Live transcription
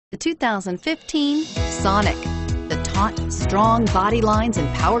The 2015 Sonic. The taut, strong body lines and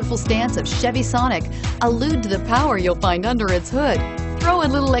powerful stance of Chevy Sonic allude to the power you'll find under its hood. Throw a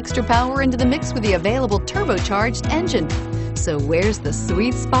little extra power into the mix with the available turbocharged engine. So where's the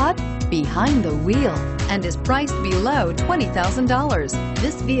sweet spot? Behind the wheel, and is priced below $20,000.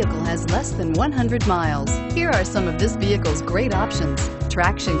 This vehicle has less than 100 miles. Here are some of this vehicle's great options: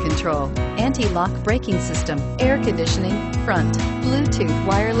 traction control, anti-lock braking system, air conditioning, front, Bluetooth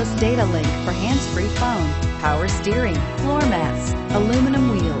wireless data link for hands-free phone, power steering, floor mats,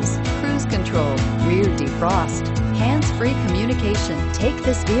 aluminum wheels, cruise control, rear defrost, hands-free communication. Take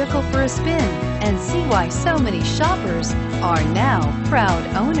this vehicle for a spin and see why so many shoppers are now proud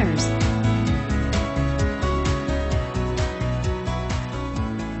owners.